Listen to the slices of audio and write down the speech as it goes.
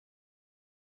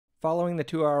Following the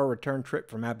 2-hour return trip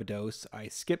from Abydos, I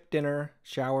skipped dinner,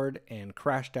 showered, and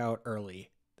crashed out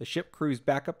early. The ship cruised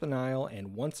back up the Nile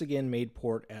and once again made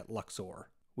port at Luxor.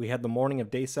 We had the morning of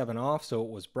day 7 off, so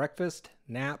it was breakfast,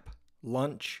 nap,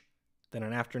 lunch, then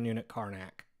an afternoon at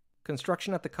Karnak.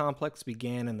 Construction at the complex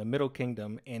began in the Middle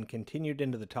Kingdom and continued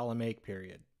into the Ptolemaic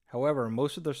period. However,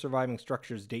 most of the surviving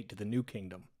structures date to the New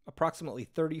Kingdom. Approximately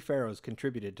 30 pharaohs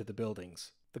contributed to the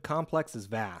buildings. The complex is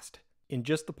vast. In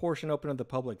just the portion open to the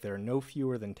public, there are no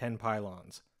fewer than 10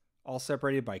 pylons, all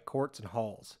separated by courts and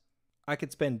halls. I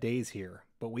could spend days here,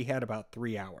 but we had about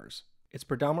 3 hours. It's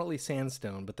predominantly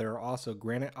sandstone, but there are also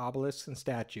granite obelisks and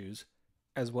statues,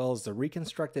 as well as the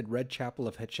reconstructed red Chapel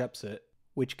of Hatshepsut,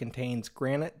 which contains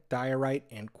granite, diorite,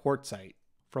 and quartzite.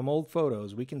 From old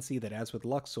photos, we can see that as with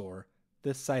Luxor,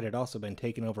 this site had also been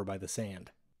taken over by the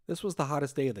sand. This was the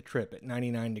hottest day of the trip at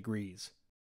 99 degrees.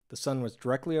 The sun was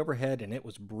directly overhead and it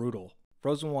was brutal.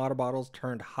 Frozen water bottles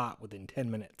turned hot within 10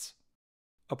 minutes.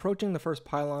 Approaching the first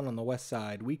pylon on the west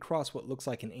side, we cross what looks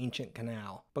like an ancient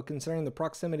canal, but considering the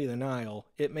proximity to the Nile,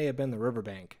 it may have been the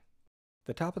riverbank.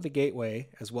 The top of the gateway,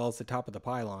 as well as the top of the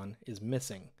pylon, is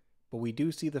missing, but we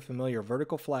do see the familiar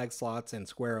vertical flag slots and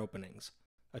square openings,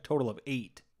 a total of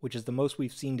 8, which is the most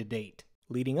we've seen to date.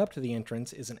 Leading up to the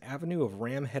entrance is an avenue of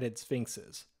ram-headed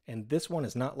sphinxes, and this one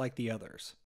is not like the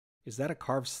others. Is that a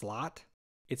carved slot?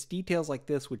 It's details like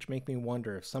this which make me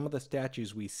wonder if some of the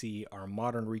statues we see are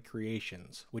modern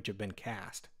recreations, which have been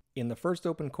cast. In the first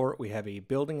open court we have a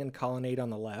building and colonnade on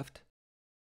the left,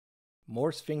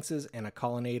 more sphinxes and a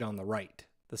colonnade on the right.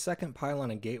 The second pylon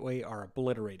and gateway are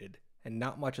obliterated, and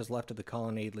not much is left of the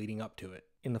colonnade leading up to it.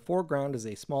 In the foreground is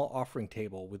a small offering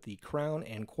table with the crown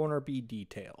and corner bead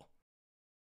detail.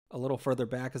 A little further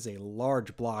back is a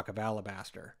large block of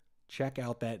alabaster. Check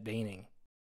out that veining.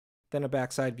 Then a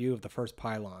backside view of the first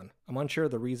pylon. I'm unsure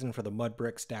of the reason for the mud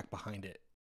brick stacked behind it.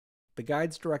 The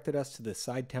guides directed us to the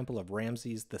side temple of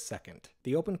Ramses II.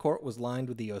 The open court was lined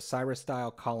with the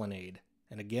Osiris-style colonnade,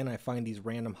 and again I find these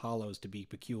random hollows to be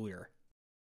peculiar.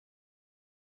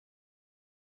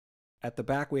 At the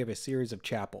back we have a series of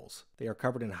chapels. They are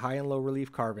covered in high and low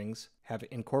relief carvings, have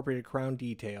incorporated crown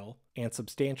detail, and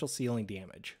substantial ceiling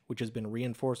damage, which has been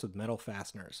reinforced with metal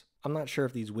fasteners. I'm not sure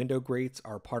if these window grates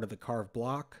are part of the carved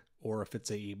block, or if it's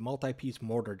a multi-piece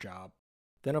mortar job.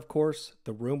 Then of course,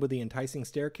 the room with the enticing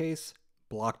staircase,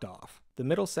 blocked off. The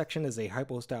middle section is a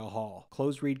hypostyle hall,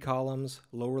 closed reed columns,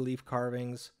 low relief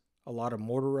carvings, a lot of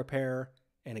mortar repair,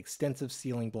 and extensive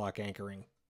ceiling block anchoring.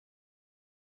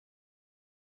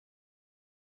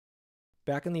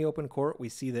 Back in the open court, we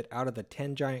see that out of the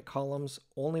 10 giant columns,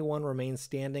 only one remains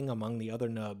standing among the other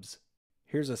nubs.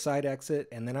 Here's a side exit,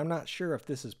 and then I'm not sure if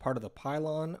this is part of the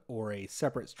pylon or a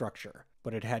separate structure,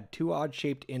 but it had 2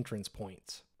 odd-shaped entrance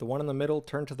points. The one in the middle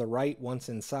turned to the right once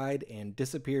inside and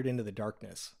disappeared into the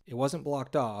darkness. It wasn't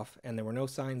blocked off, and there were no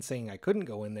signs saying I couldn't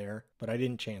go in there, but I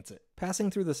didn't chance it.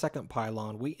 Passing through the second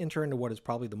pylon, we enter into what is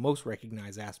probably the most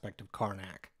recognized aspect of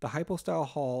Karnak, the hypostyle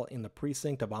hall in the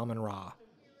precinct of Amun-Ra.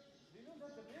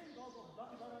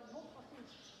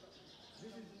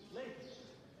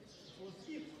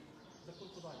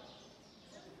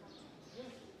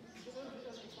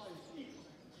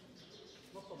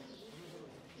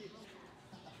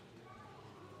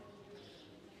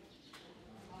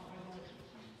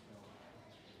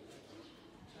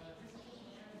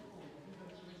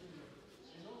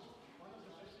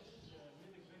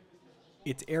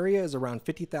 Its area is around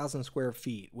 50,000 square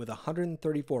feet, with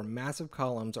 134 massive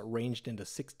columns arranged into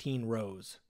 16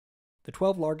 rows. The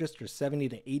 12 largest are 70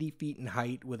 to 80 feet in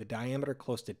height, with a diameter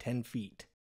close to 10 feet.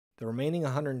 The remaining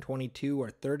 122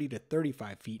 are 30 to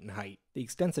 35 feet in height. The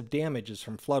extensive damage is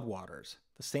from floodwaters.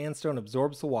 The sandstone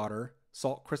absorbs the water,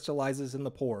 salt crystallizes in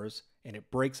the pores, and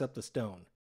it breaks up the stone,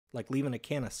 like leaving a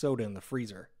can of soda in the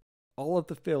freezer. All of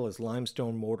the fill is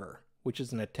limestone mortar, which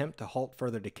is an attempt to halt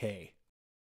further decay.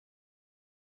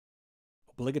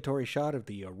 Obligatory shot of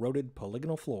the eroded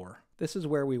polygonal floor. This is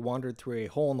where we wandered through a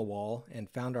hole in the wall and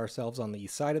found ourselves on the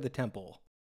side of the temple,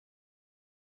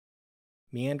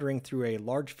 meandering through a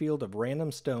large field of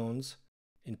random stones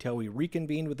until we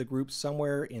reconvened with the group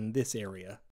somewhere in this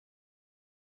area.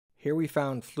 Here we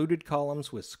found fluted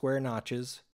columns with square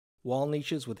notches, wall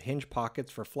niches with hinge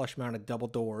pockets for flush-mounted double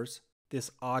doors, this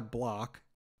odd block,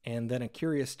 and then a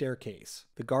curious staircase.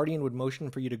 The guardian would motion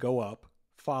for you to go up,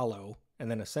 follow, and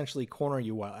then essentially corner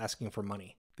you while asking for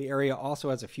money. The area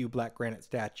also has a few black granite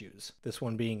statues, this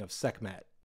one being of Sekhmet.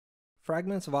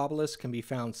 Fragments of obelisks can be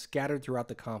found scattered throughout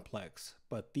the complex,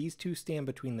 but these two stand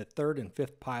between the third and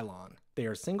fifth pylon. They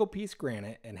are single-piece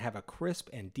granite and have a crisp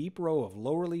and deep row of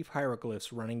low-relief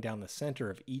hieroglyphs running down the center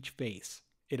of each face.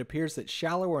 It appears that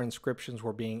shallower inscriptions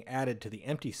were being added to the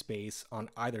empty space on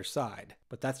either side,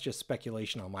 but that's just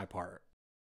speculation on my part.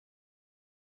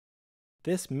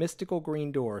 This mystical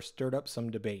green door stirred up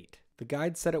some debate. The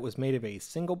guide said it was made of a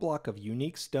single block of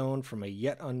unique stone from a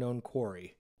yet unknown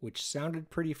quarry, which sounded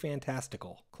pretty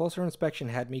fantastical. Closer inspection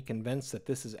had me convinced that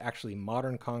this is actually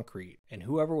modern concrete, and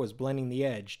whoever was blending the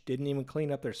edge didn't even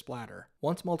clean up their splatter.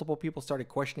 Once multiple people started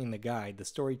questioning the guide, the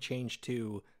story changed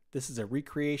to, "This is a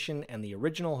recreation and the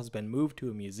original has been moved to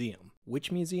a museum."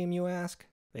 Which museum, you ask?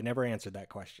 They never answered that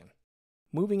question.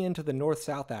 Moving into the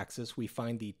north-south axis, we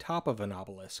find the top of an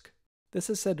obelisk. This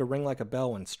is said to ring like a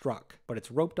bell when struck, but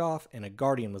it's roped off and a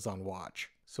guardian was on watch,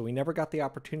 so we never got the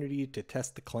opportunity to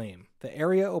test the claim. The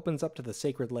area opens up to the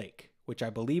sacred lake, which I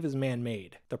believe is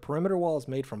man-made. The perimeter wall is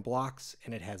made from blocks,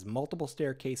 and it has multiple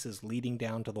staircases leading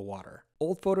down to the water.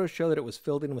 Old photos show that it was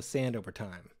filled in with sand over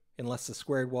time, unless the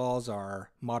squared walls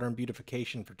are modern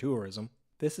beautification for tourism.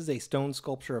 This is a stone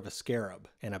sculpture of a scarab,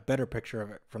 and a better picture of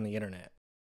it from the internet.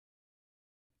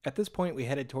 At this point we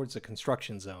headed towards the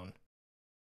construction zone.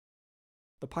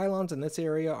 The pylons in this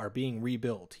area are being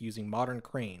rebuilt using modern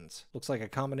cranes. Looks like a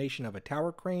combination of a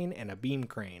tower crane and a beam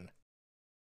crane.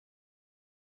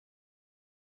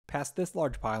 Past this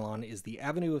large pylon is the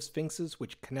Avenue of Sphinxes,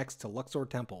 which connects to Luxor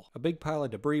Temple. A big pile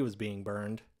of debris was being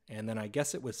burned, and then I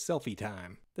guess it was selfie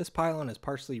time. This pylon is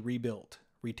partially rebuilt,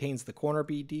 retains the corner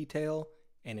bead detail,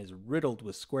 and is riddled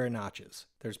with square notches.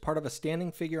 There's part of a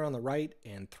standing figure on the right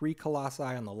and 3 colossi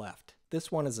on the left. This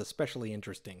one is especially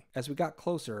interesting. As we got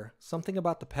closer, something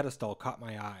about the pedestal caught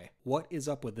my eye. What is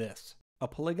up with this? A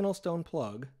polygonal stone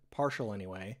plug, partial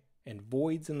anyway, and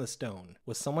voids in the stone.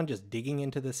 Was someone just digging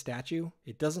into this statue?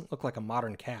 It doesn't look like a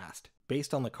modern cast.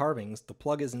 Based on the carvings, the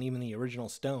plug isn't even the original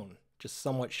stone, just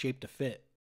somewhat shaped to fit.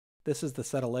 This is the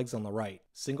set of legs on the right,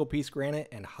 single piece granite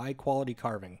and high quality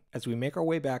carving. As we make our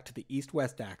way back to the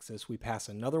east-west axis, we pass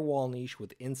another wall niche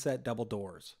with inset double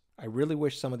doors. I really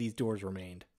wish some of these doors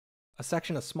remained. A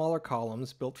section of smaller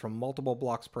columns built from multiple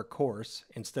blocks per course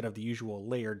instead of the usual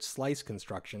layered slice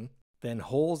construction, then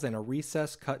holes and a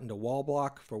recess cut into wall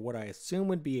block for what I assume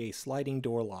would be a sliding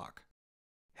door lock.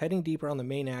 Heading deeper on the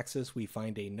main axis, we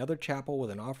find another chapel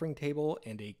with an offering table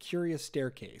and a curious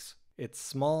staircase. It's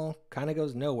small, kinda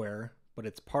goes nowhere, but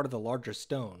it's part of the larger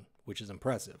stone, which is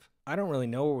impressive. I don't really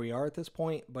know where we are at this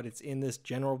point, but it's in this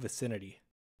general vicinity.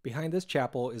 Behind this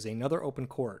chapel is another open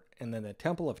court, and then the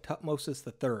Temple of Tutmosis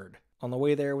III. On the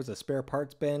way there was a spare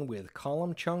parts bin with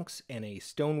column chunks and a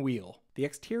stone wheel. The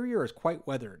exterior is quite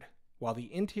weathered, while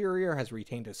the interior has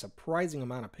retained a surprising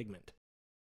amount of pigment.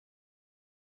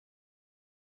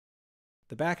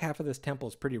 The back half of this temple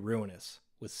is pretty ruinous,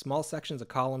 with small sections of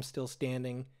columns still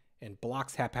standing and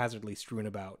blocks haphazardly strewn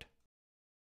about.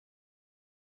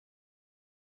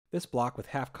 This block with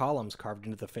half columns carved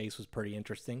into the face was pretty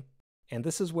interesting. And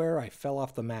this is where I fell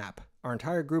off the map. Our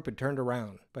entire group had turned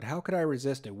around, but how could I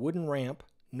resist a wooden ramp,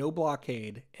 no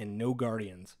blockade, and no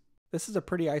guardians? This is a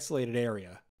pretty isolated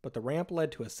area, but the ramp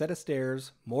led to a set of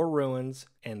stairs, more ruins,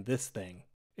 and this thing.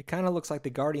 It kinda looks like the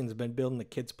guardians have been building the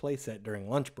kids' playset during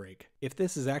lunch break. If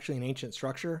this is actually an ancient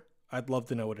structure, I'd love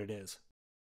to know what it is.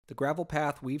 The gravel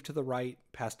path weaved to the right,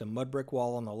 past a mud brick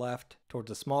wall on the left, towards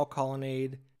a small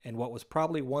colonnade, and what was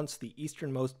probably once the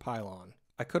easternmost pylon.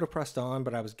 I could have pressed on,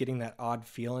 but I was getting that odd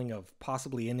feeling of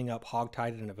possibly ending up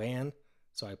hogtied in a van,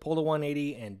 so I pulled a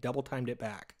 180 and double timed it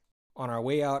back. On our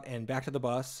way out and back to the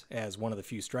bus, as one of the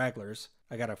few stragglers,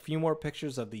 I got a few more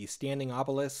pictures of the standing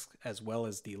obelisk as well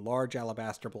as the large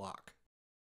alabaster block.